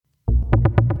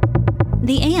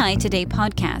The AI Today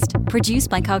podcast, produced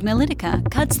by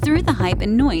Cognilytica, cuts through the hype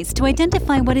and noise to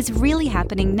identify what is really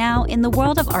happening now in the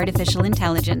world of artificial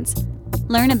intelligence.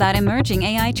 Learn about emerging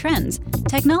AI trends,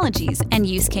 technologies, and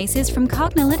use cases from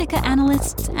Cognilytica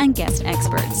analysts and guest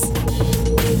experts.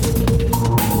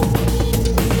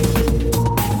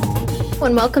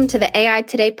 And welcome to the AI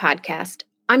Today podcast.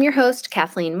 I'm your host,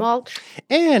 Kathleen Walsh.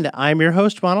 And I'm your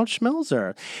host, Ronald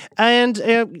Schmelzer. And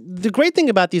the great thing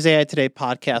about these AI Today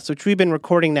podcasts, which we've been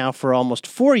recording now for almost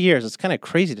 4 years, it's kind of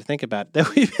crazy to think about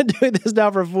that we've been doing this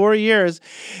now for 4 years,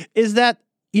 is that,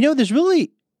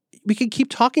 we could keep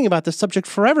talking about this subject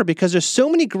forever because there's so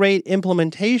many great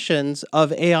implementations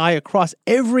of AI across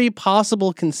every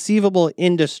possible conceivable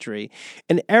industry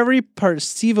and every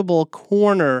perceivable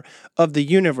corner of the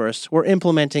universe. We're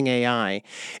implementing AI.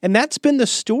 And that's been the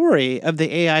story of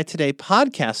the AI Today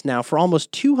podcast now for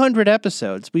almost 200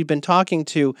 episodes. We've been talking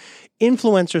to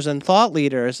influencers and thought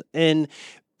leaders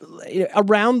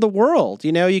around the world.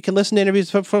 You can listen to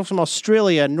interviews with folks from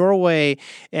Australia, Norway,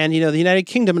 and, the United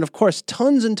Kingdom. And of course,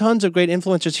 tons and tons of great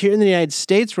influencers here in the United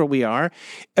States where we are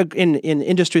in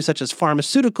industries such as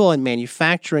pharmaceutical and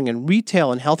manufacturing and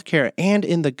retail and healthcare and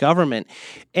in the government.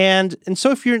 And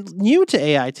so if you're new to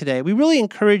AI Today, we really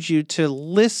encourage you to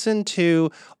listen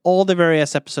to all the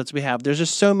various episodes we have. There's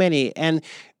just so many. And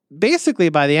basically,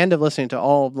 by the end of listening to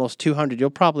almost 200, you'll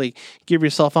probably give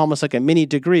yourself almost like a mini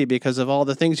degree because of all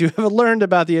the things you have learned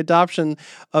about the adoption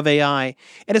of AI.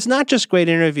 And it's not just great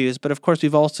interviews, but of course,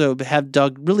 we've also have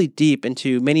dug really deep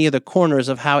into many of the corners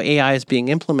of how AI is being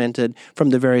implemented, from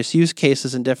the various use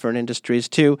cases in different industries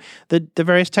to the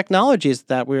various technologies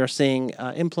that we are seeing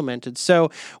implemented.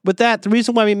 So with that, the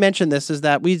reason why we mention this is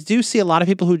that we do see a lot of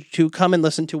people who come and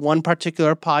listen to one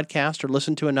particular podcast or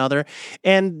listen to another,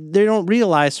 and they don't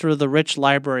realize sort of the rich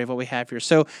library of what we have here.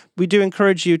 So we do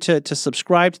encourage you to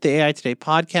subscribe to the AI Today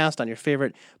podcast on your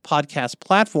favorite podcast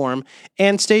platform,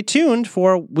 and stay tuned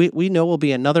for we know will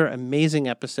be another amazing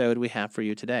episode we have for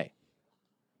you today.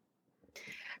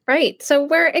 Right. So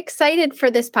we're excited for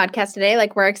this podcast today,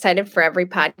 like we're excited for every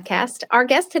podcast. Our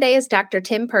guest today is Dr.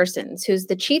 Tim Persons, who's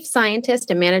the Chief Scientist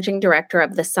and Managing Director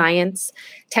of the Science,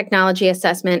 Technology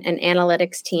Assessment, and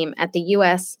Analytics team at the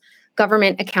U.S.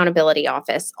 Government Accountability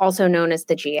Office, also known as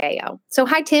the GAO. So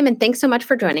hi, Tim, and thanks so much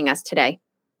for joining us today.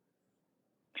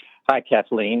 Hi,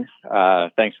 Kathleen.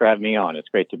 Thanks for having me on. It's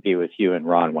great to be with you and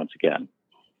Ron once again.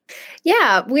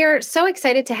 Yeah, we're so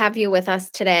excited to have you with us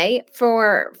today.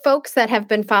 For folks that have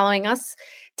been following us,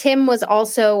 Tim was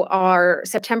also our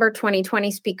September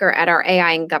 2020 speaker at our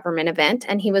AI in Government event,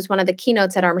 and he was one of the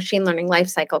keynotes at our Machine Learning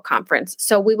Lifecycle Conference.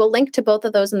 So we will link to both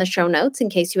of those in the show notes in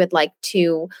case you would like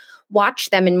to watch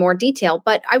them in more detail.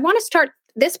 But I want to start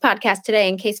this podcast today,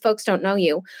 in case folks don't know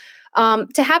you,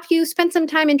 to have you spend some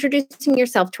time introducing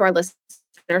yourself to our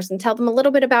listeners and tell them a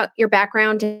little bit about your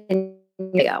background and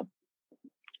GAO.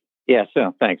 Yeah,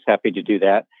 so thanks. Happy to do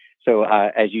that. So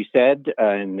as you said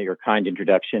in your kind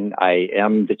introduction, I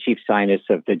am the Chief Scientist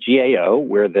of the GAO.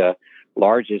 We're the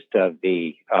largest of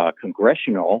the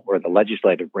congressional or the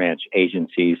legislative branch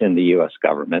agencies in the U.S.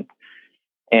 government.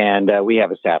 And we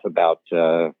have a staff about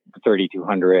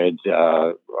 3,200,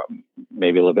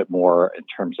 maybe a little bit more in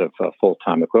terms of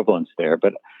full-time equivalents there.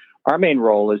 But our main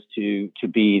role is to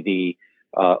be the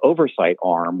oversight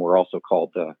arm. We're also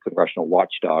called the congressional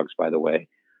watchdogs, by the way,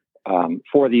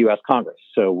 for the U.S. Congress.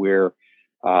 So we're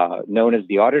known as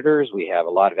the auditors. We have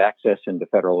a lot of access into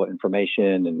federal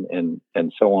information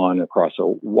and so on across a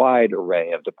wide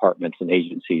array of departments and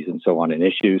agencies and so on and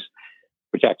issues,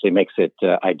 which actually makes it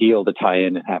ideal to tie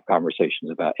in and have conversations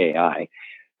about AI.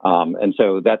 And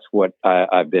so that's what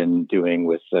I've been doing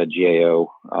with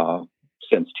GAO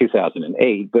since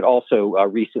 2008. But also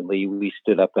recently, we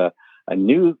stood up a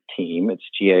new team. It's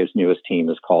GAO's newest team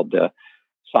is called the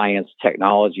Science,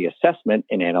 Technology Assessment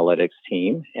and Analytics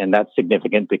team. And that's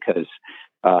significant because,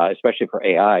 especially for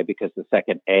AI, because the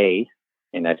second A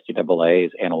in STAA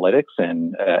is analytics,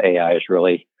 and AI is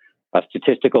really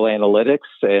statistical analytics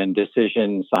and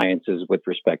decision sciences with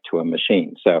respect to a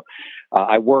machine. So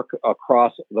I work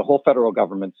across the whole federal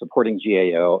government supporting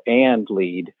GAO and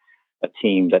lead a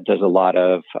team that does a lot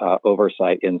of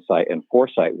oversight, insight, and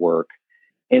foresight work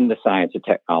in the science and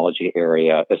technology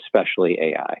area, especially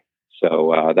AI.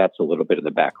 So that's a little bit of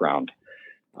the background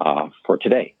for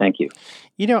today. Thank you.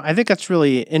 I think that's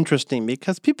really interesting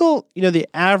because people, the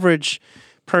average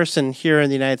person here in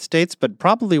the United States, but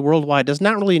probably worldwide, does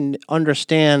not really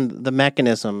understand the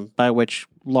mechanism by which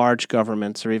large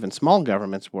governments or even small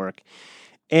governments work.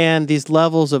 And these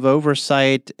levels of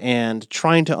oversight and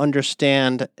trying to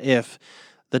understand if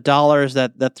the dollars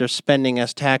that they're spending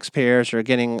as taxpayers are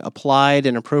getting applied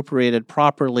and appropriated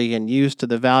properly and used to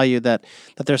the value that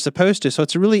they're supposed to. So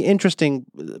it's a really interesting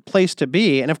place to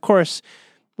be. And of course,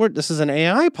 this is an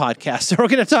AI podcast, so we're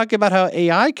going to talk about how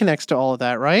AI connects to all of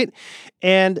that, right?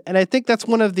 And I think that's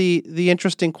one of the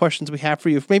interesting questions we have for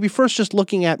you. Maybe first, just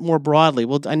looking at more broadly.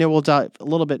 I know we'll dive a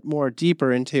little bit more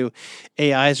deeper into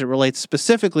AI as it relates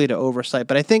specifically to oversight,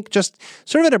 but I think just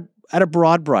sort of at a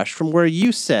broad brush, from where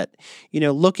you sit,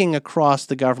 looking across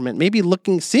the government, maybe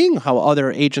seeing how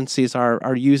other agencies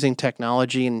are using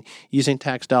technology and using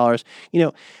tax dollars.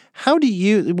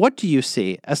 What do you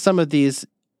see as some of these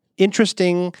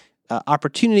interesting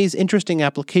opportunities, interesting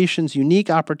applications,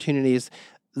 unique opportunities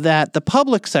that the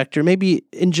public sector, maybe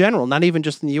in general, not even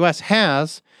just in the U.S.,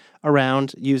 has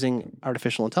around using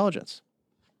artificial intelligence?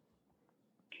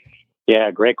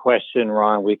 Yeah, great question,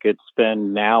 Ron. We could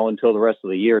spend now until the rest of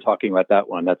the year talking about that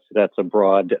one. That's a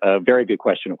broad, very good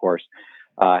question, of course.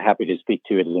 Happy to speak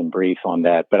to it in brief on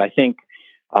that. But I think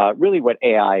really what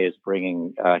AI is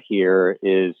bringing here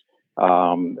is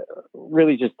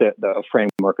really just the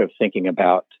framework of thinking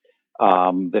about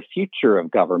the future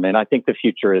of government. I think the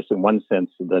future is, in one sense,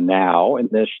 the now, and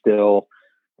there's still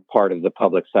part of the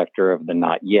public sector of the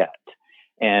not yet.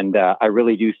 And I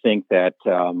really do think that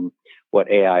what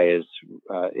AI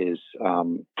is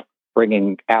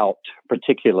bringing out,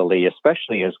 particularly,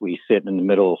 especially as we sit in the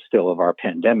middle still of our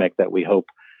pandemic that we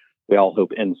all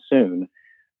hope ends soon.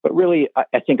 But really,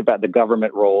 I think about the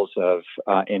government roles of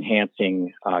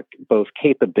enhancing both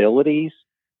capabilities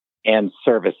and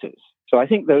services. So I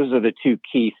think those are the two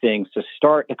key things to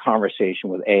start the conversation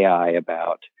with AI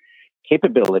about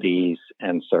capabilities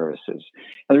and services.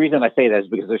 And the reason I say that is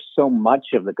because there's so much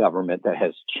of the government that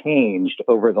has changed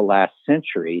over the last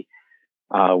century.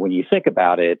 When you think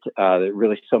about it,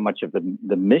 really so much of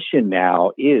the mission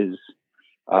now is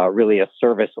really a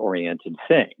service-oriented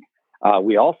thing.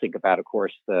 We all think about, of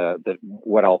course, the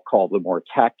what I'll call the more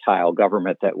tactile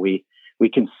government that we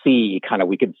can see,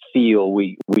 we can feel,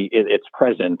 it's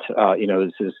present.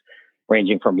 This is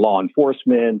ranging from law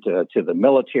enforcement to the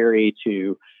military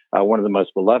to one of the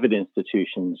most beloved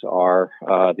institutions are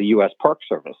the U.S. Park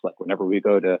Service. Like whenever we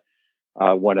go to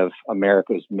one of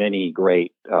America's many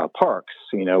great parks,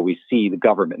 we see the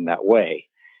government in that way.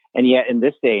 And yet, in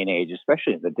this day and age,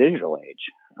 especially in the digital age,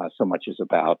 so much is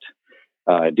about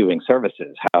doing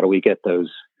services. How do we get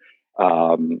those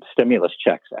stimulus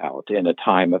checks out in a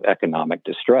time of economic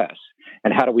distress?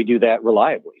 And how do we do that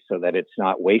reliably so that it's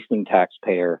not wasting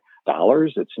taxpayer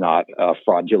dollars, it's not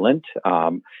fraudulent,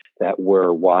 that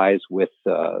we're wise with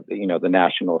the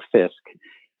national fisc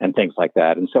and things like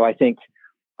that. And so I think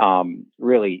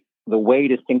really the way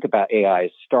to think about AI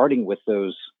is starting with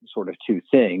those sort of two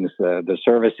things, the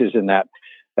services in that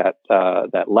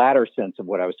latter sense of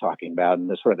what I was talking about, and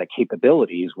the sort of the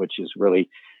capabilities, which is really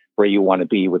where you want to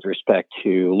be with respect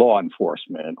to law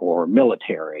enforcement or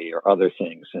military or other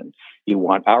things. And you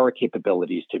want our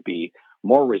capabilities to be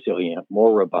more resilient,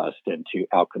 more robust, and to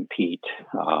outcompete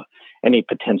any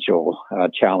potential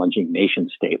challenging nation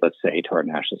state, let's say, to our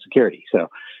national security. So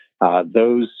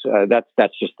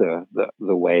that's just the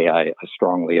way I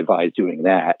strongly advise doing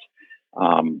that.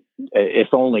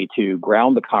 If only to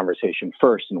ground the conversation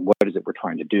first in what is it we're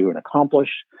trying to do and accomplish,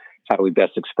 how do we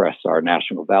best express our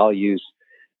national values,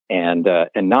 and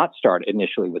not start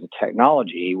initially with the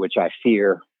technology, which I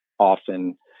fear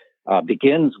often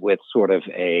begins with sort of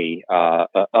a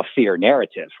fear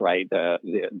narrative, right?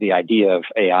 The idea of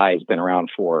AI has been around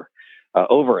for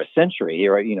over a century,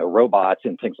 right? Robots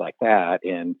and things like that,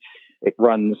 and it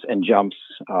runs and jumps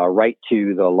right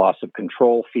to the loss of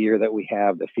control fear that we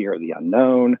have, the fear of the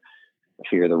unknown, the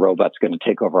fear the robot's going to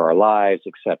take over our lives,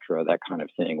 et cetera, that kind of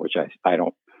thing, which I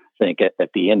don't think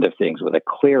at the end of things, with a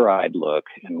clear-eyed look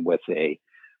and with a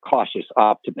cautious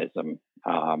optimism,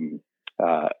 I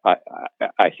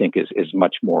think is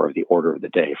much more of the order of the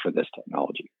day for this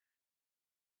technology.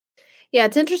 Yeah,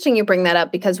 it's interesting you bring that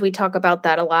up because we talk about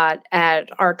that a lot at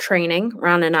our training.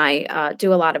 Ron and I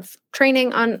do a lot of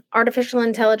training on artificial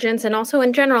intelligence and also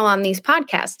in general on these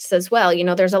podcasts as well.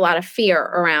 There's a lot of fear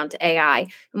around AI.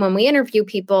 And when we interview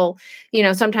people,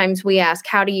 sometimes we ask,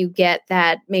 how do you get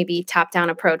that maybe top-down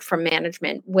approach from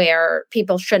management where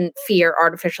people shouldn't fear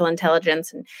artificial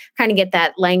intelligence and kind of get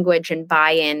that language and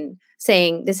buy-in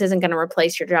saying this isn't going to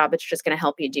replace your job. It's just going to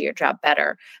help you do your job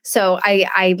better. So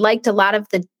I liked a lot of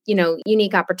the,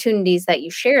 unique opportunities that you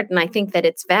shared. And I think that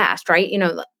it's vast, right?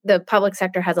 The public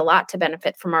sector has a lot to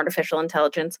benefit from artificial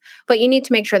intelligence, but you need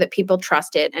to make sure that people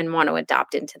trust it and want to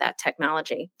adopt into that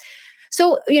technology.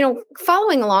 So,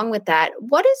 following along with that,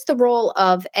 what is the role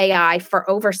of AI for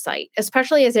oversight,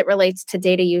 especially as it relates to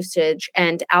data usage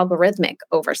and algorithmic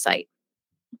oversight?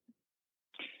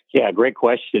 Yeah, great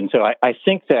question. So I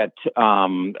think that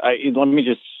let me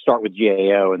just start with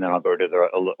GAO, and then I'll go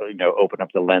to open up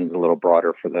the lens a little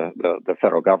broader for the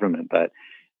federal government. But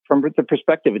from the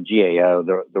perspective of GAO,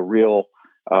 the real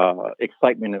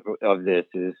excitement of this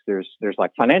is there's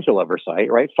like financial oversight,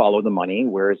 right? Follow the money.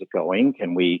 Where is it going?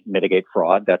 Can we mitigate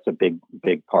fraud? That's a big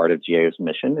part of GAO's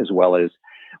mission, as well as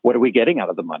what are we getting out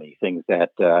of the money? Things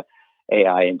that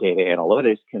AI and data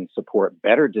analytics can support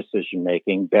better decision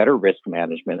making, better risk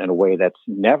management in a way that's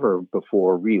never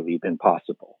before really been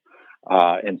possible.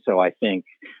 And so I think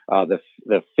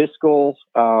the fiscal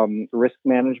risk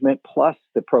management plus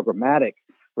the programmatic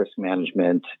risk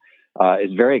management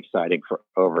is very exciting for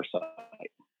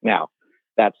oversight. Now,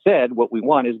 that said, what we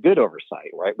want is good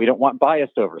oversight, right? We don't want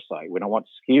biased oversight. We don't want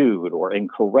skewed or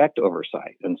incorrect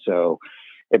oversight. And so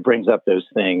it brings up those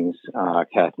things,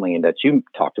 Kathleen, that you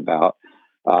talked about,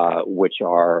 which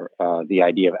are the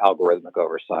idea of algorithmic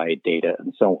oversight, data,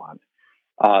 and so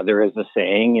on. There is a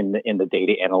saying in the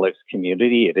data analytics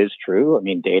community, it is true. I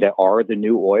mean, data are the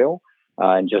new oil.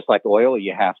 And just like oil,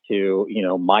 you have to,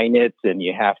 mine it, and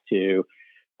you have to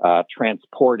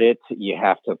transport it, you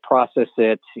have to process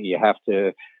it, you have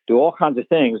to do all kinds of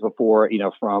things before,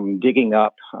 from digging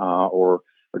up or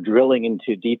drilling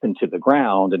deep into the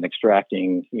ground and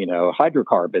extracting,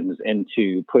 hydrocarbons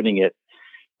into putting it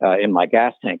in my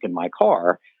gas tank in my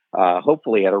car,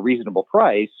 hopefully at a reasonable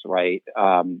price, right?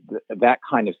 That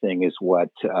kind of thing is what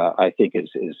I think is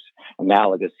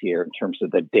analogous here in terms of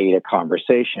the data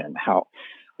conversation. How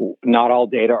not all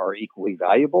data are equally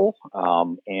valuable,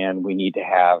 and we need to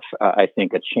have, I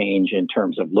think, a change in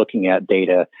terms of looking at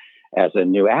data as a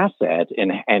new asset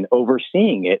and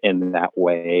overseeing it in that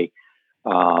way,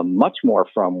 much more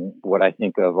from what I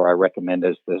think of or I recommend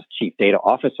as the chief data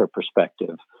officer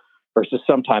perspective, versus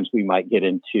sometimes we might get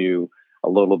into a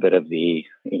little bit of the,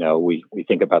 we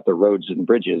think about the roads and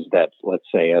bridges that, let's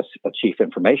say, a chief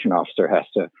information officer has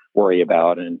to worry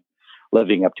about and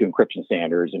living up to encryption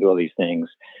standards and all these things.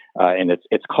 And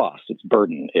it's cost, it's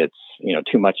burden, it's,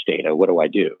 too much data. What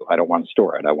do? I don't want to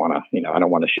store it. I want to, I don't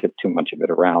want to ship too much of it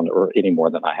around or any more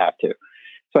than I have to.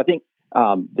 So I think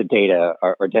the data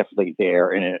are definitely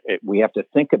there, and we have to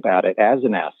think about it as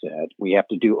an asset. We have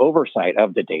to do oversight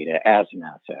of the data as an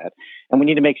asset, and we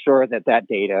need to make sure that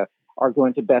data are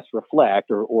going to best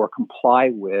reflect or comply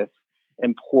with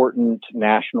important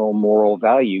national moral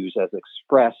values as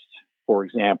expressed, for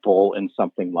example, in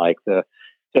something like the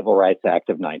Civil Rights Act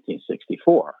of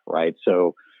 1964, right?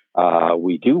 So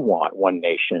we do want one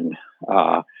nation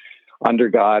under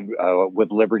God, with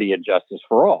liberty and justice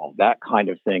for all. That kind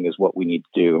of thing is what we need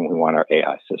to do, and we want our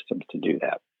AI systems to do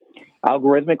that.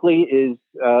 Algorithmically is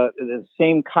the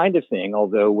same kind of thing,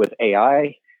 although with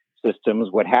AI systems,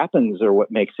 what happens or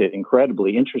what makes it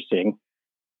incredibly interesting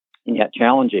and yet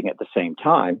challenging at the same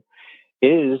time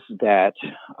is that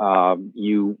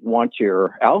you want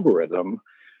your algorithm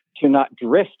to not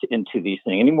drift into these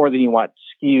things any more than you want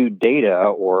skewed data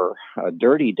or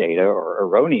dirty data or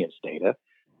erroneous data.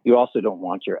 You also don't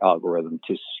want your algorithm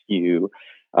to skew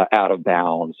out of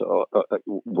bounds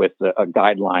with the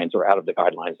guidelines or out of the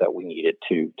guidelines that we need it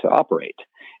to operate.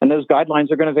 And those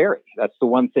guidelines are going to vary. That's the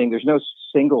one thing. There's no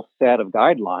single set of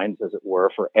guidelines, as it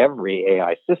were, for every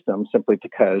AI system, simply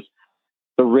because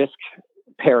the risk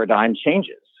paradigm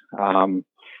changes.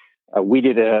 We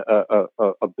did a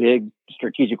big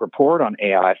strategic report on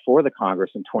AI for the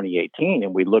Congress in 2018,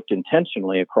 and we looked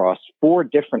intentionally across 4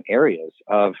 different areas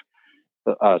of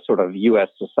sort of U.S.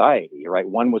 society, right?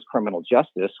 One was criminal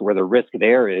justice, where the risk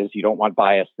there is you don't want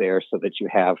bias there so that you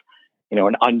have,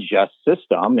 an unjust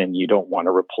system, and you don't want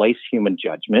to replace human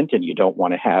judgment, and you don't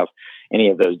want to have any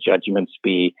of those judgments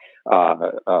be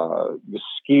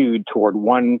skewed toward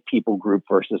one people group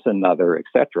versus another, et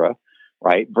cetera,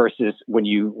 right? Versus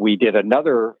we did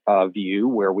another view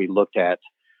where we looked at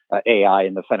AI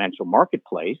in the financial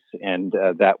marketplace, and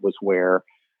that was where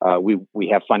we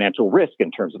have financial risk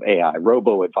in terms of AI,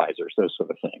 robo-advisors, those sort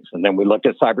of things. And then we looked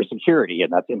at cybersecurity,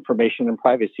 and that's information and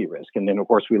privacy risk. And then, of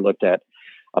course, we looked at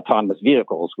autonomous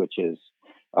vehicles, which is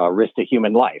risk to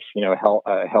human life,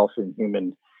 health and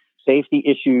human safety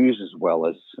issues, as well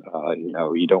as,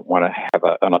 you don't want to have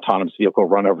an autonomous vehicle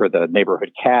run over the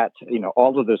neighborhood cat.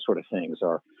 All of those sort of things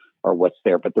are what's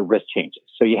there, but the risk changes.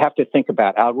 So you have to think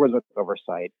about algorithmic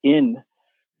oversight in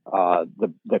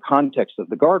the context of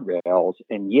the guardrails,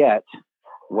 and yet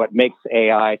what makes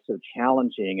AI so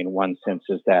challenging in one sense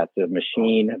is that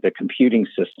the computing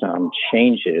system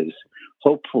changes,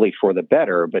 hopefully for the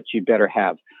better, but you better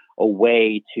have a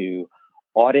way to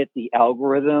audit the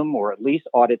algorithm, or at least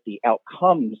audit the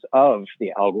outcomes of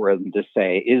the algorithm to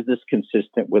say, is this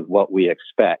consistent with what we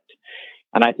expect?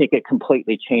 And I think it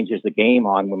completely changes the game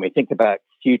on when we think about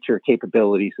future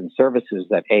capabilities and services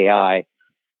that AI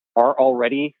are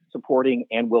already supporting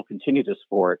and will continue to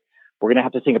support. We're going to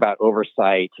have to think about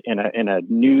oversight in a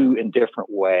new and different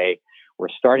way. We're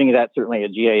starting that certainly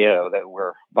at GAO. That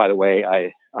we're, by the way,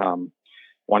 I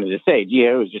wanted to say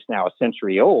GAO is just now a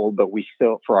century old, but we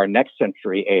still, for our next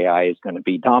century, AI is going to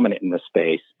be dominant in this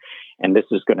space, and this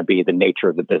is going to be the nature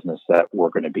of the business that we're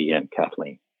going to be in,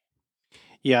 Kathleen.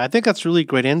 Yeah, I think that's really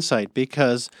great insight,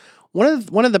 because one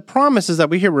of the promises that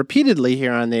we hear repeatedly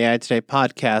here on the AI Today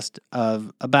podcast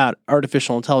about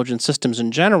artificial intelligence systems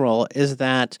in general is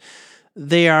that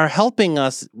they are helping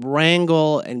us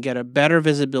wrangle and get a better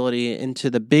visibility into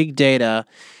the big data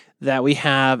that we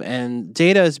have, and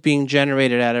data is being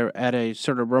generated at a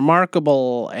sort of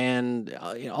remarkable and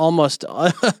almost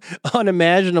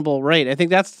unimaginable rate. I think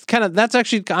that's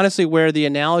actually honestly where the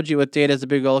analogy with data as a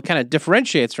big oil kind of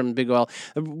differentiates from big oil.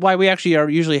 Why we actually are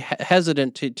usually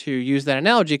hesitant to use that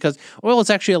analogy, because oil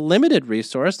is actually a limited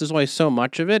resource. There's only so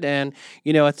much of it, and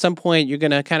at some point you're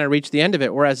going to kind of reach the end of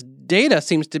it. Whereas data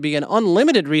seems to be an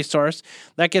unlimited resource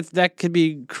that could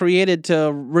be created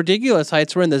to ridiculous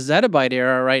heights. We're in the zettabyte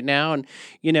era right now, and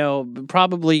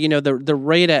probably the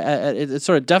rate it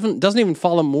sort of doesn't even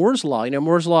follow Moore's law.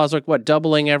 Moore's law is like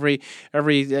doubling every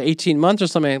 18 months or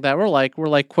something like that. We're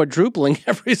like quadrupling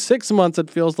every 6 months. It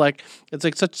feels like it's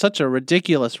like such a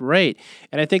ridiculous rate.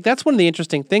 And I think that's one of the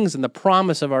interesting things in the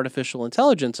promise of artificial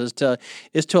intelligence is to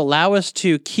allow us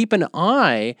to keep an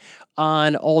eye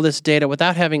on all this data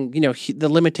without having, the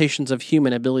limitations of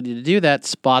human ability to do that,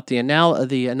 spot the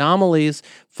anomalies,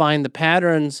 find the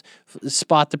patterns,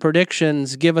 spot the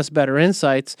predictions, give us better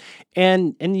insights.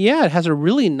 And yeah, it has a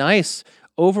really nice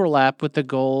overlap with the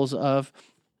goals of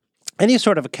any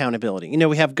sort of accountability.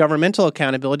 We have governmental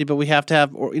accountability, but we have to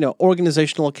have,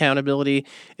 organizational accountability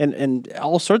and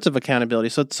all sorts of accountability.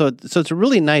 So it's a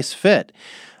really nice fit,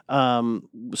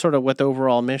 sort of with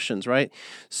overall missions, right?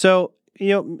 So,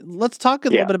 let's talk a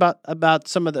little bit about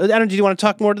some of the. Adam, do you want to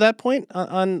talk more to that point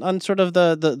on sort of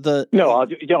the?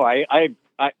 No,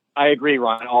 I agree,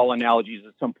 Ron. All analogies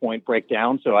at some point break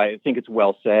down, so I think it's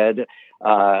well said.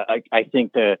 I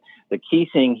think the key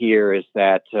thing here is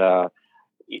that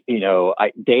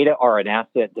data are an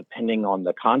asset depending on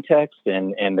the context,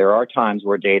 and there are times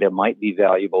where data might be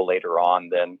valuable later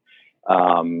on than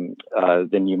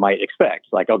you might expect.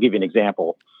 Like, I'll give you an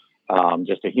example.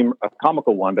 Just a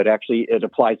comical one, but actually it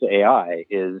applies to AI,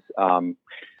 is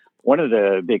one of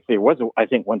the big things was, I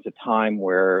think, once a time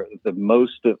where the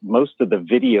most of the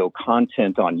video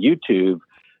content on YouTube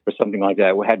or something like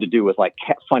that had to do with like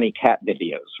funny cat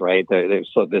videos, right?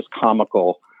 So this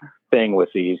comical thing with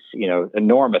these,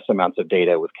 enormous amounts of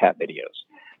data with cat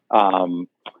videos.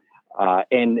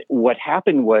 And what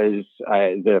happened was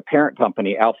the parent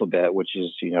company, Alphabet, which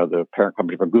is, the parent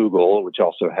company for Google, which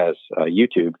also has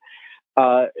YouTube,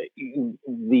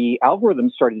 the algorithm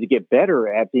started to get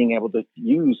better at being able to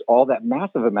use all that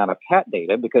massive amount of cat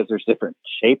data, because there's different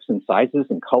shapes and sizes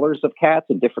and colors of cats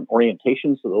and different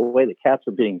orientations of the way the cats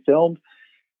are being filmed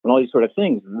and all these sort of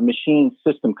things. The machine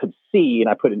system could see, and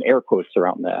I put in air quotes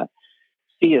around that,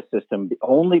 see a system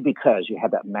only because you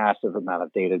have that massive amount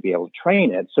of data to be able to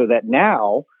train it, so that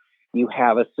now you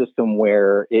have a system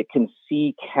where it can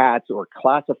see cats or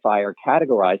classify or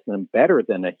categorize them better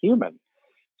than a human.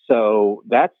 So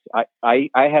that's I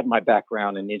had my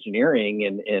background in engineering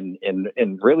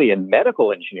and really in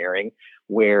medical engineering,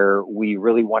 where we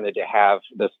really wanted to have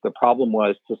this. The problem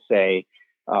was to say,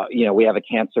 we have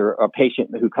a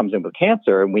patient who comes in with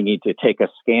cancer, and we need to take a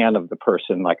scan of the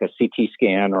person, like a CT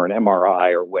scan or an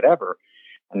MRI or whatever.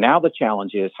 And now the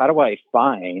challenge is, how do I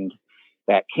find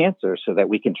that cancer so that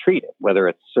we can treat it, whether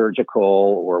it's surgical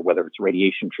or whether it's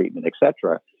radiation treatment, et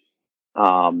cetera.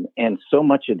 And so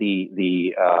much of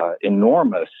the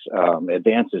enormous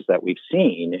advances that we've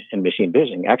seen in machine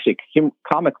vision actually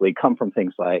comically come from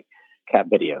things like cat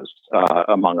videos,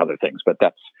 among other things. But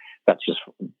that's just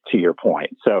to your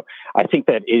point. So I think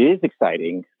that it is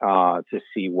exciting to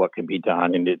see what can be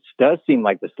done. And it does seem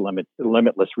like this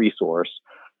limitless resource,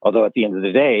 although at the end of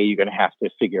the day, you're going to have to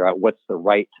figure out what's the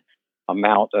right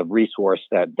amount of resource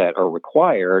that are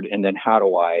required. And then how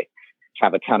do I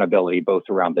have accountability both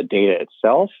around the data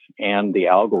itself and the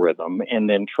algorithm, and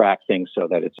then track things so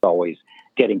that it's always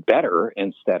getting better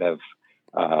instead of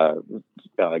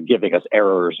giving us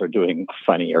errors or doing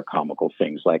funny or comical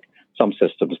things like some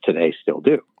systems today still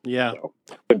do. Yeah. So,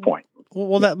 good point.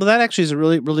 That actually is a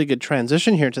really, really good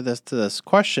transition here to this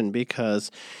question,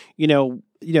 because,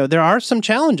 there are some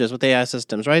challenges with AI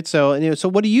systems, right? So, so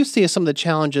what do you see as some of the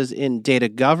challenges in data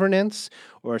governance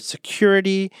or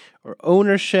security or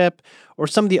ownership or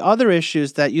some of the other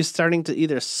issues that you're starting to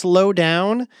either slow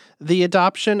down the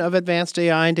adoption of advanced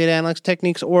AI and data analytics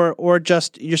techniques, or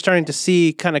just you're starting to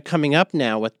see kind of coming up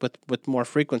now with more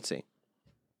frequency?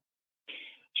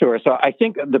 Sure. So I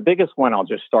think the biggest one I'll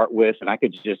just start with, and I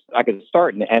could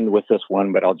start and end with this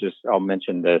one, but I'll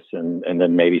mention this and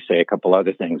then maybe say a couple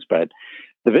other things. But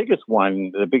the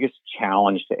biggest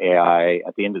challenge to AI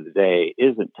at the end of the day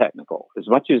isn't technical. As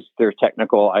much as they're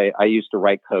technical, I used to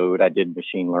write code. I did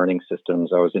machine learning systems.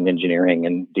 I was in engineering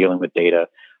and dealing with data.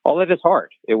 All that is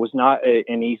hard. It was not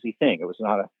an easy thing. It was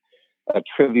not a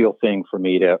trivial thing for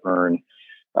me to earn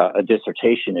a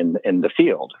dissertation in the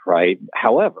field, right?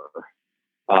 However,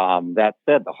 that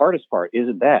said, the hardest part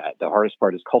isn't that. The hardest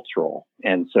part is cultural.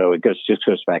 And so it goes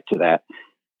back to that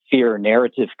fear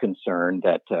narrative concern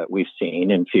that we've seen,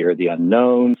 and fear of the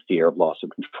unknown, fear of loss of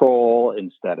control,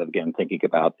 instead of, again, thinking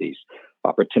about these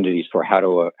opportunities for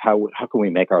how can we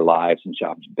make our lives and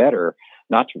jobs better,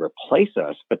 not to replace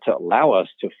us, but to allow us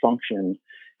to function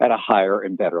at a higher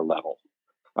and better level.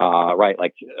 Right?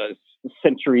 Like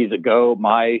centuries ago,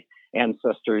 my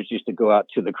ancestors used to go out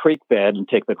to the creek bed and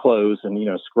take the clothes and,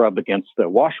 scrub against the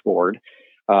washboard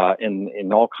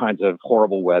in all kinds of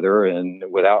horrible weather and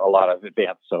without a lot of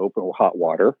advanced soap or hot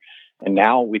water. And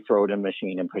now we throw it in a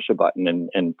machine and push a button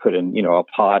and put in, a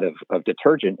pod of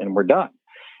detergent, and we're done.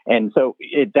 And so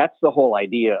that's the whole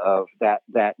idea of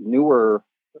that newer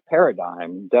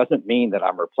paradigm. Doesn't mean that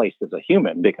I'm replaced as a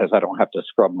human because I don't have to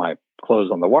scrub my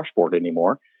clothes on the washboard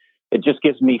anymore. It just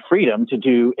gives me freedom to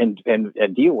do and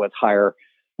deal with higher,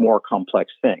 more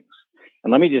complex things.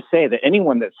 And let me just say that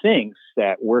anyone that thinks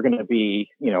that we're going to be,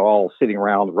 all sitting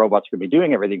around, the robots are going to be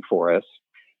doing everything for us,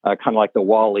 kind of like the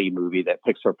WALL-E movie that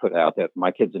Pixar put out that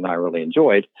my kids and I really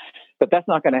enjoyed. But that's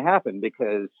not going to happen,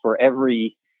 because for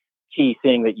every key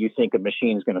thing that you think a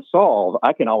machine is going to solve,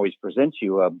 I can always present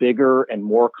you a bigger and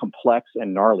more complex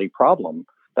and gnarly problem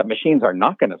that machines are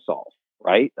not going to solve.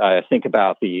 Right? Think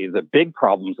about the big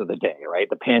problems of the day, right?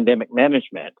 The pandemic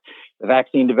management, the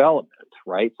vaccine development,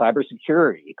 right?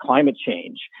 Cybersecurity, climate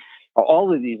change,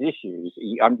 all of these issues.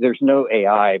 There's no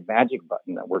AI magic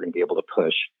button that we're going to be able to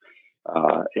push,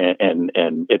 and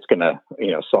it's going to,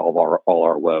 solve all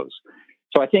our woes.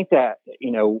 So I think that,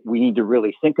 we need to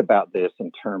really think about this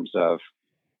in terms of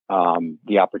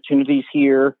the opportunities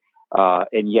here.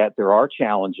 And yet there are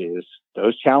challenges.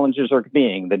 Those challenges are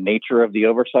being the nature of the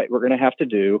oversight we're going to have to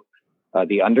do.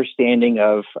 The understanding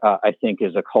of, I think,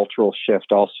 is a cultural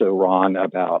shift also, Ron,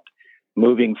 about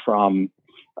moving from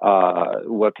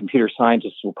what computer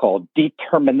scientists will call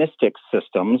deterministic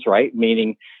systems, right?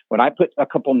 Meaning when I put a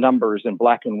couple numbers in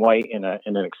black and white in an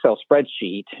Excel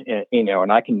spreadsheet,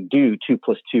 and I can do 2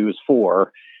 + 2 is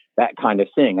 4, that kind of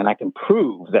thing. And I can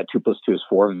prove that 2 + 2 is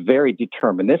 4 very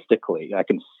deterministically. I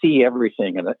can see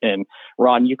everything. And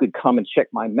Ron, you could come and check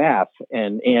my math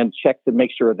and check to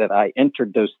make sure that I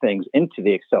entered those things into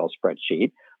the Excel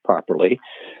spreadsheet properly,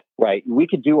 right? We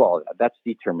could do all of that. That's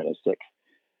deterministic.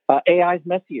 AI is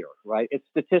messier, right? It's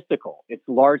statistical. It's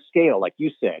large scale, like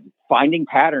you said, finding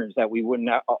patterns that we wouldn't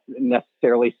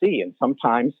necessarily see. And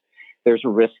sometimes there's a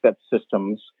risk that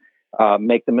systems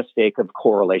make the mistake of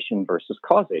correlation versus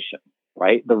causation,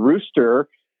 right? The rooster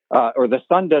or the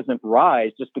sun doesn't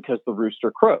rise just because the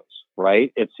rooster crows,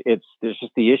 right? There's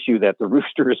just the issue that the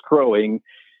rooster is crowing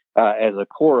as a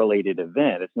correlated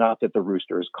event. It's not that the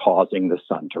rooster is causing the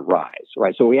sun to rise,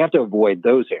 right? So we have to avoid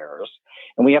those errors,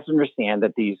 and we have to understand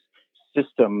that these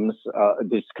systems,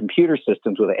 these computer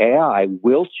systems with AI,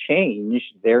 will change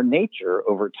their nature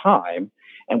over time,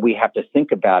 and we have to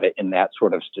think about it in that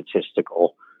sort of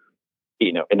statistical,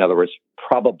 in other words,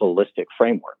 probabilistic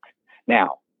framework.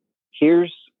 Now,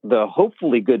 here's the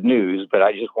hopefully good news, but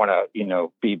I just want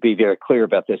to, be very clear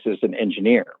about this as an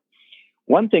engineer.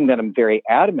 One thing that I'm very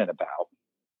adamant about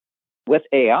with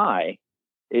AI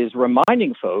is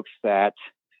reminding folks that,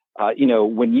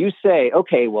 when you say,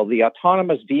 okay, well, the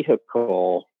autonomous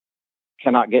vehicle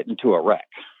cannot get into a wreck,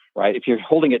 right? If you're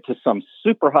holding it to some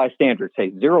super high standard,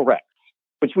 say 0 wrecks,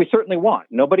 which we certainly want.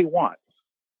 Nobody wants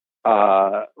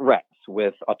wrecks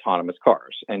with autonomous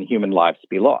cars and human lives to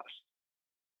be lost.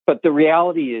 But the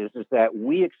reality is that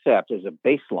we accept as a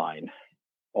baseline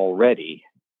already,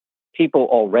 people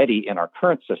already in our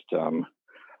current system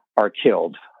are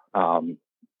killed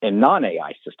in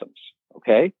non-AI systems,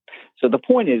 okay? So the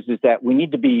point is that we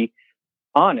need to be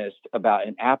honest about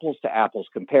an apples to apples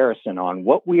comparison on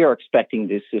what we are expecting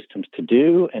these systems to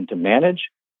do and to manage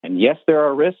And yes, there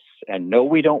are risks, and no,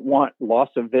 we don't want loss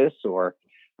of this or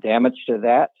damage to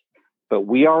that, but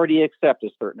we already accept a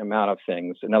certain amount of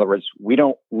things. In other words, we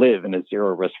don't live in a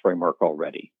zero risk framework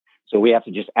already. So we have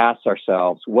to just ask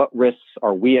ourselves, what risks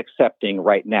are we accepting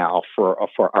right now for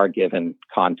our given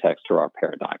context or our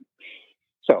paradigm?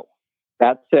 So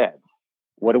that said,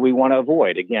 what do we want to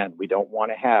avoid? Again, we don't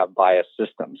want to have biased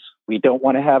systems. We don't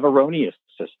want to have erroneous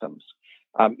systems.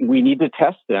 We need to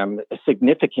test them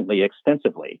significantly,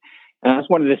 extensively. And that's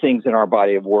one of the things in our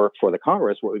body of work for the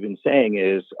Congress. What we've been saying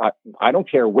is, I don't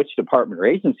care which department or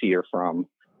agency you're from,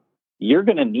 you're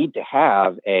going to need to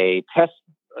have a test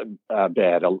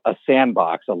bed, a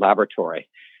sandbox, a laboratory.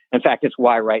 In fact, it's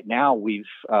why right now we've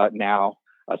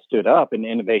stood up an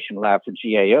innovation lab for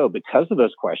GAO because of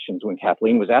those questions when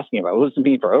Kathleen was asking about what does it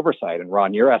mean for oversight, and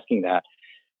Ron, you're asking that.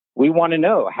 We want to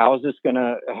know how is this going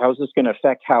to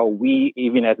affect how we,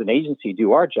 even as an agency,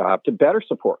 do our job to better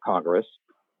support Congress,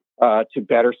 to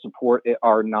better support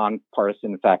our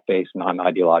nonpartisan, fact-based,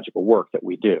 non-ideological work that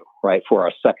we do, right, for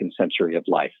our second century of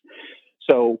life.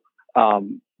 So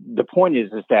the point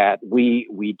is that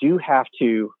we do have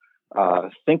to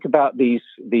think about these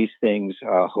things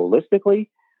holistically.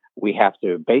 We have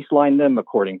to baseline them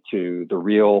according to the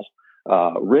real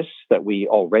risks that we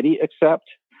already accept,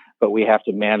 but we have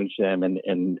to manage them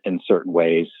in certain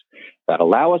ways that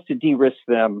allow us to de-risk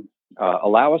them,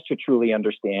 allow us to truly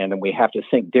understand, and we have to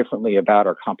think differently about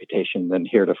our computation than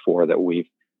heretofore that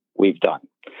we've done.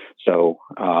 So,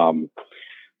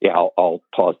 I'll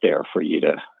pause there for you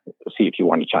to see if you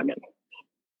want to chime in.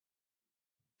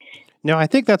 No, I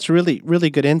think that's really, really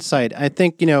good insight. I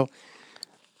think, I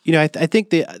think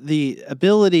the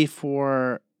ability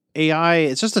for AI,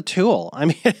 it's just a tool. I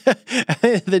mean, at the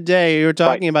end of the day, you were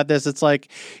talking about this. It's like,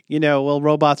 will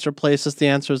robots replace us? The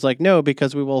answer is like, no,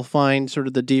 because we will find sort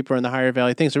of the deeper and the higher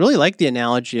value things. I really like the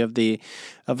analogy of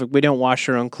we don't wash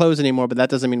our own clothes anymore, but that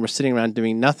doesn't mean we're sitting around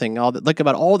doing nothing. Look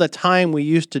about all the time we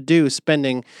used to do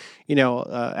spending,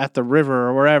 at the river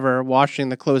or wherever, washing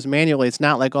the clothes manually. It's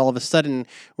not like all of a sudden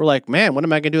we're like, man, what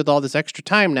am I going to do with all this extra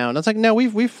time now? And it's like, no,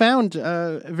 we've found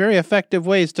very effective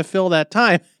ways to fill that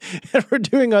time, and we're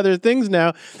doing other things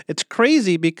now. It's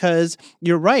crazy because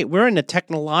you're right. We're in a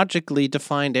technologically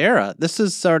defined era. This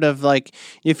is sort of like,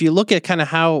 if you look at kind of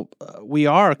how we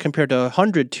are compared to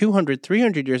 100, 200,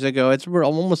 300 years ago, we're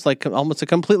almost a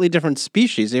completely different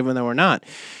species, even though we're not.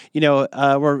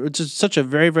 We're just such a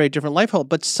very, very different life hold.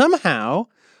 But somehow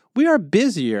we are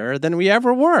busier than we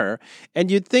ever were.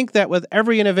 And you'd think that with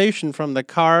every innovation, from the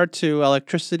car to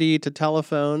electricity to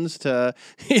telephones to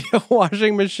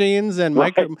washing machines and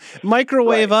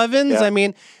microwave ovens. Yeah. I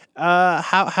mean,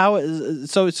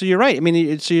 so you're right. I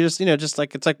mean, so you just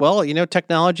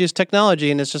technology is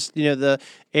technology, and it's just the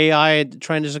AI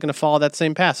trend is going to follow that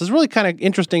same path. So it's really kind of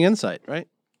interesting insight, right?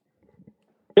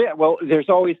 Yeah. Well, there's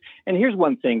always, and here's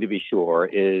one thing to be sure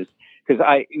is, because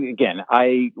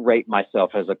I rate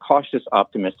myself as a cautious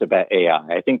optimist about AI.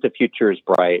 I think the future is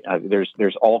bright.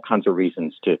 There's all kinds of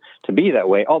reasons to be that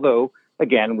way. Although,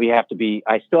 again,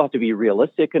 I still have to be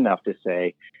realistic enough to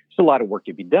say there's a lot of work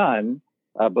to be done,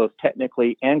 both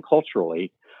technically and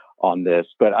culturally, on this.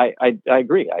 But I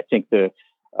agree. I think there's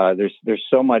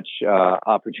so much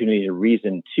opportunity and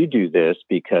reason to do this,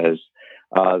 because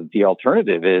the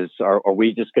alternative is, are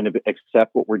we just going to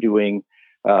accept what we're doing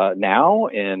now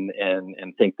and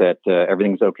think that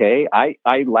everything's okay?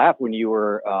 I laugh when you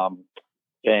were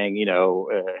saying,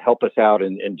 help us out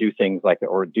and do things like,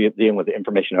 or dealing with the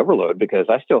information overload, because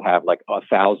I still have like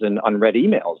 1,000 unread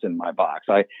emails in my box.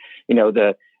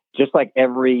 Just like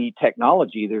every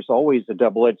technology, there's always a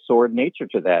double-edged sword nature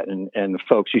to that. And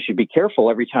folks, you should be careful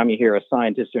every time you hear a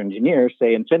scientist or engineer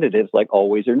say infinitives like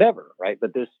always or never, right?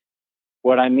 But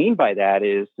what I mean by that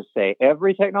is to say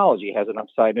every technology has an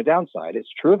upside and a downside. It's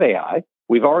true of AI.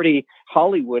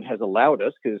 Hollywood has allowed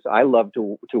us, because I love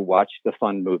to watch the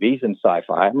fun movies and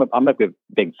sci-fi. I'm a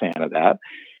big fan of that.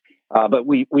 But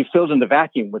we filled in the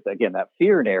vacuum with, again, that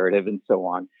fear narrative and so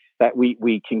on, that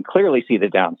we can clearly see the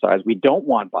downsides. We don't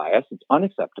want bias. It's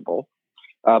unacceptable.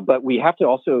 But we have to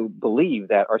also believe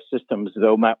that our systems,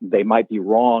 though they might be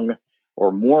wrong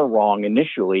or more wrong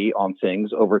initially on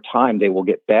things, over time they will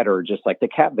get better, just like the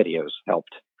cat videos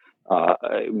helped.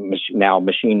 Now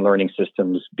machine learning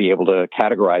systems be able to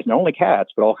categorize not only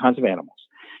cats, but all kinds of animals.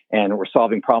 And we're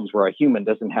solving problems where a human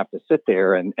doesn't have to sit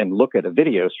there and look at a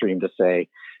video stream to say,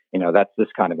 that's this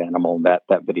kind of animal, and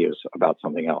that video is about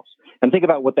something else. And think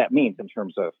about what that means in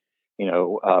terms of,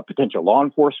 potential law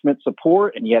enforcement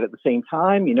support. And yet at the same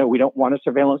time, we don't want a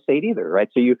surveillance state either, right?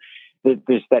 So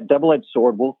there's that double-edged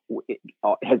sword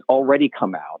has already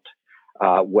come out.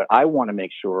 what I want to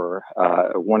make sure,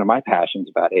 one of my passions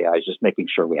about AI is just making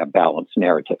sure we have balanced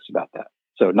narratives about that.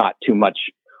 So not too much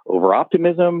over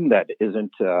optimism that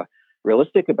isn't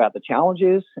realistic about the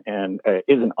challenges and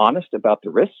isn't honest about the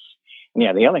risks. And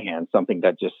on the other hand, something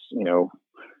that just,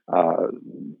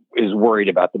 is worried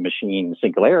about the machine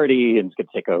singularity and it's going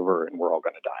to take over and we're all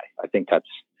going to die. I think that's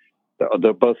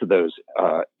both of those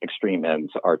extreme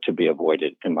ends are to be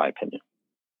avoided, in my opinion.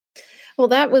 Well,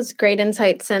 that was great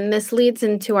insights. And this leads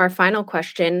into our final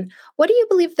question. What do you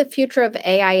believe the future of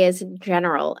AI is in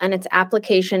general and its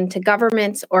application to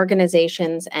governments,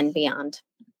 organizations, and beyond?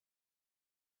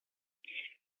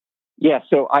 Yeah,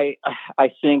 so I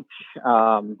think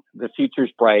the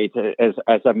future's bright,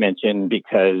 as I mentioned,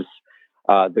 because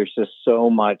there's just so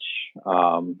much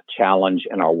challenge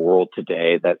in our world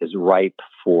today that is ripe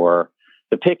for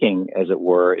the picking, as it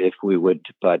were, if we would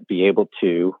but be able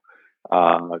to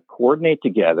coordinate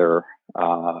together,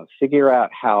 figure out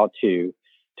how to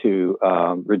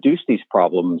reduce these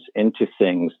problems into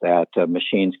things that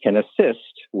machines can assist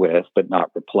with but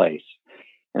not replace.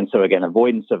 And so again,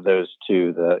 avoidance of those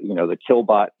two, the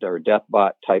killbot or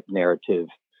deathbot type narrative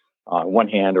on one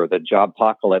hand, or the job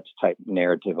apocalypse type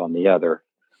narrative on the other,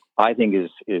 I think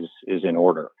is in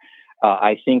order.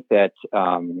 I think that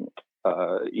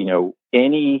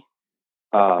any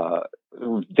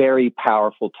very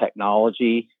powerful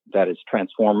technology that is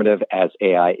transformative, as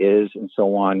AI is, and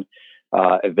so on,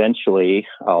 eventually,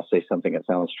 I'll say something that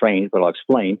sounds strange, but I'll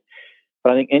explain.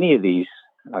 But I think any of these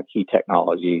key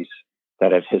technologies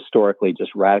that have historically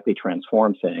just radically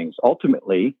transformed things,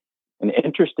 ultimately and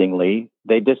interestingly,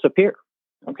 they disappear.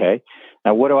 Okay.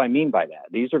 Now, what do I mean by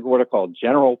that? These are what are called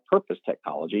general purpose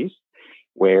technologies,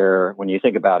 where when you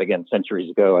think about, again,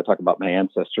 centuries ago, I talk about my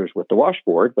ancestors with the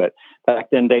washboard, but back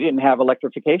then they didn't have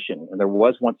electrification. And there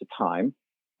was once a time,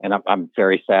 and I'm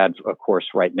very sad, of course,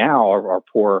 right now, our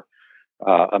poor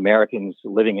Americans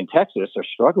living in Texas are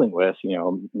struggling with,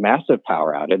 massive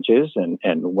power outages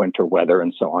and winter weather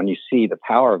and so on. You see the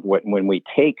power of when we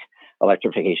take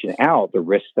electrification out, the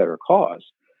risks that are caused.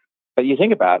 But you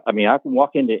think about, I can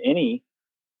walk into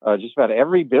just about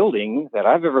every building that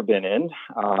I've ever been in.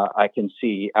 I can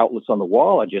see outlets on the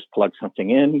wall. I just plug something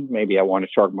in. Maybe I want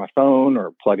to charge my phone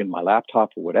or plug in my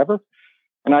laptop or whatever.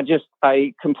 And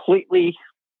I completely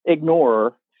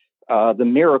ignore the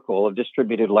miracle of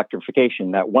distributed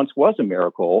electrification that once was a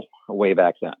miracle way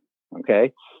back then.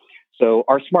 Okay. So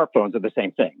our smartphones are the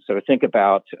same thing. So think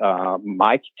about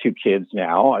my two kids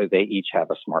now, they each have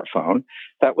a smartphone.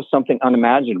 That was something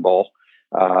unimaginable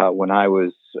when I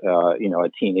was, a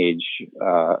teenage,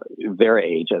 their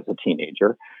age as a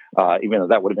teenager, even though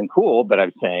that would have been cool. But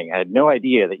I'm saying I had no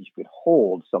idea that you could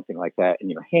hold something like that in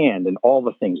your hand and all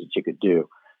the things that you could do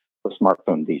with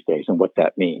smartphones these days and what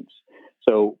that means.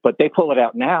 So, but they pull it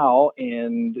out now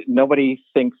and nobody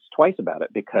thinks twice about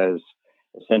it because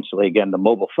essentially, again, the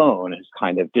mobile phone has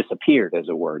kind of disappeared, as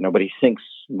it were. Nobody thinks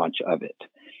much of it.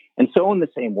 And so in the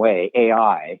same way,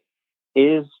 AI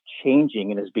is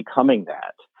changing and is becoming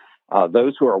that.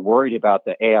 Those who are worried about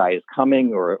the AI is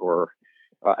coming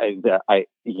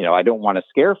I don't want to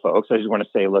scare folks. I just want to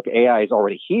say, look, AI is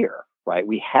already here, right?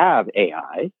 We have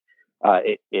AI.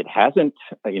 It hasn't,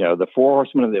 the four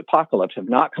horsemen of the apocalypse have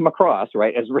not come across,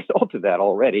 right, as a result of that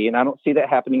already. And I don't see that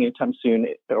happening anytime soon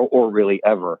or really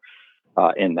ever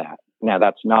in that. Now,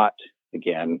 that's not,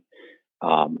 again,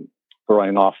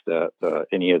 throwing off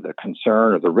any of the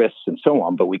concern or the risks and so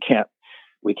on, but we can't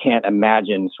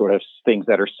imagine sort of things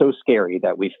that are so scary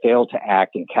that we fail to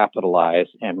act and capitalize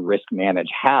and risk manage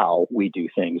how we do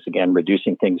things. Again,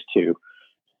 reducing things to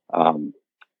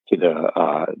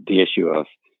the issue of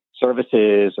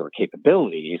services or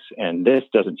capabilities. And this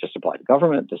doesn't just apply to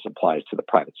government. This applies to the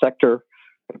private sector.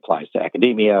 It applies to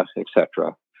academia, et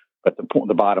cetera. But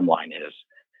the bottom line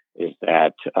is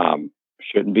that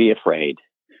shouldn't be afraid.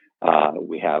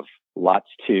 We have lots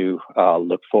to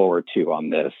look forward to on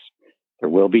this. There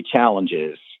will be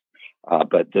challenges,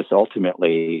 but this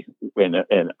ultimately, in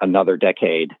another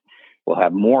decade, we'll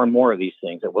have more and more of these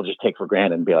things that we'll just take for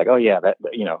granted and be like, oh yeah,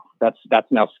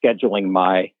 that's now scheduling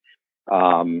my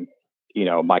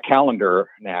my calendar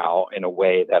now in a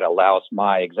way that allows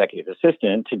my executive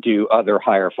assistant to do other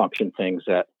higher function things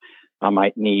that I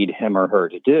might need him or her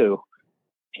to do.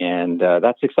 And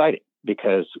that's exciting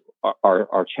because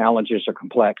our challenges are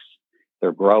complex,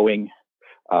 they're growing,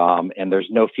 and there's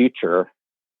no future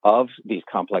of these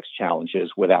complex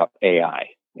challenges without AI.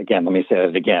 Again, let me say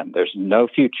that again. There's no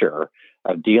future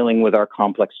of dealing with our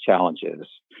complex challenges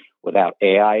without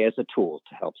AI as a tool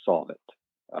to help solve it,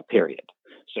 period.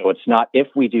 So it's not if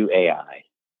we do AI,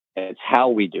 it's how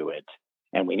we do it.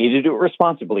 And we need to do it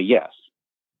responsibly, yes.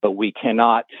 but we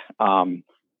cannot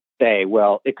say,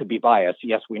 well, it could be biased.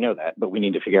 Yes, we know that, but we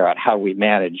need to figure out how we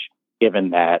manage,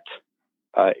 given that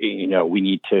we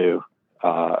need to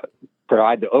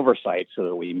provide the oversight so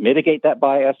that we mitigate that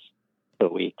bias,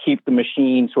 so we keep the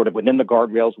machine sort of within the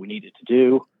guardrails we need it to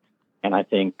do. And I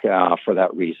think for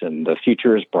that reason, the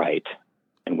future is bright,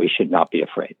 and we should not be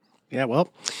afraid. Yeah, well,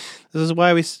 this is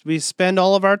why we spend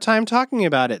all of our time talking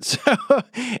about it. So,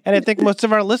 and I think most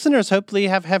of our listeners hopefully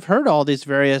have heard all these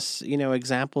various,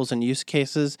 examples and use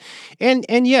cases.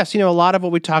 And yes, a lot of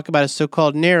what we talk about is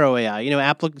so-called narrow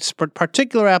AI,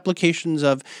 particular applications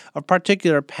of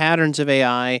particular patterns of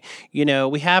AI.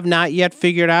 We have not yet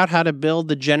figured out how to build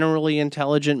the generally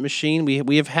intelligent machine.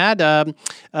 We have had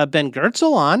Ben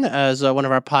Goertzel on as one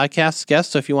of our podcast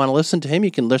guests. So if you want to listen to him,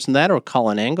 you can listen to that, or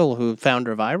Colin Angle, who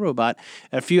founder of iRobot,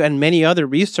 and many other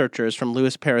researchers from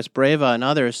Luis Perez Breva and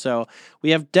others. So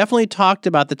we have definitely talked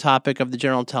about the topic of the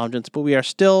general intelligence, but we are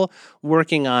still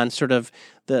working on sort of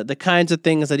the kinds of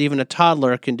things that even a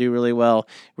toddler can do really well.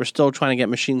 We're still trying to get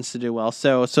machines to do well.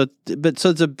 So it's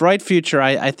a bright future.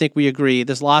 I think we agree.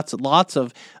 There's lots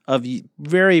of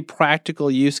very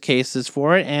practical use cases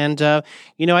for it. And,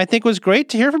 I think it was great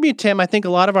to hear from you, Tim. I think a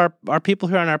lot of our people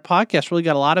here on our podcast really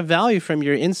got a lot of value from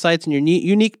your insights and your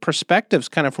unique perspectives,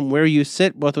 kind of from where you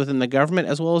sit, both within the government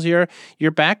as well as your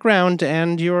background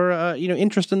and your,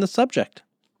 interest in the subject.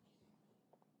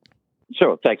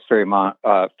 Sure. Thanks very much,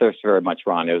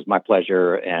 Ron. It was my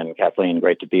pleasure. And Kathleen,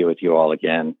 great to be with you all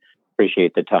again.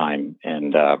 Appreciate the time.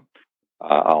 And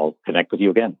I'll connect with you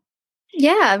again.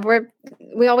 Yeah,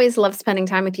 we always love spending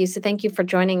time with you. So thank you for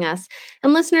joining us.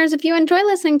 And listeners, if you enjoy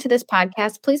listening to this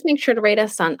podcast, please make sure to rate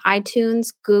us on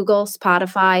iTunes, Google,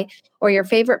 Spotify, or your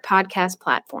favorite podcast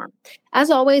platform. As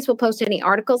always, we'll post any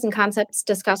articles and concepts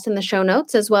discussed in the show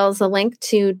notes, as well as a link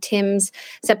to Tim's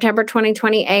September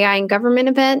 2020 AI in Government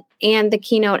event and the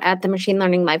keynote at the Machine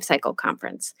Learning Lifecycle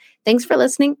Conference. Thanks for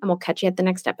listening, and we'll catch you at the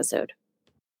next episode.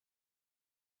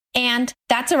 And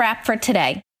that's a wrap for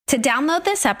today. To download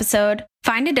this episode,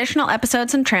 find additional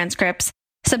episodes and transcripts,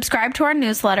 subscribe to our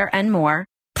newsletter, and more,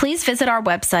 please visit our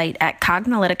website at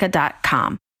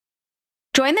cognilytica.com.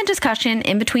 Join the discussion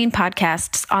in between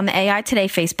podcasts on the AI Today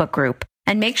Facebook group,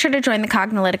 and make sure to join the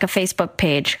Cognilytica Facebook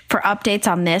page for updates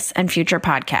on this and future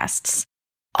podcasts.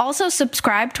 Also,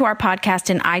 subscribe to our podcast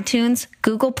in iTunes,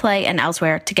 Google Play, and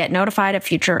elsewhere to get notified of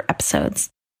future episodes.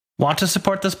 Want to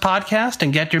support this podcast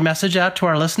and get your message out to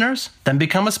our listeners? Then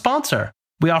become a sponsor.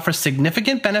 We offer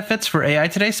significant benefits for AI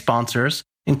Today sponsors,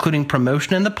 including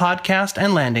promotion in the podcast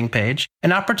and landing page,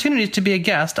 and opportunities to be a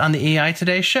guest on the AI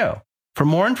Today show. For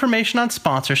more information on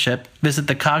sponsorship, visit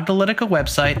the Cognilytica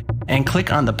website and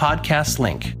click on the podcast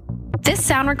link. This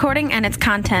sound recording and its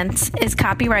contents is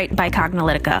copyright by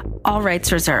Cognilytica, all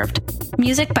rights reserved.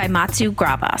 Music by Matsu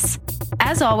Gravas.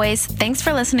 As always, thanks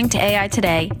for listening to AI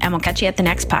Today, and we'll catch you at the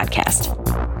next podcast.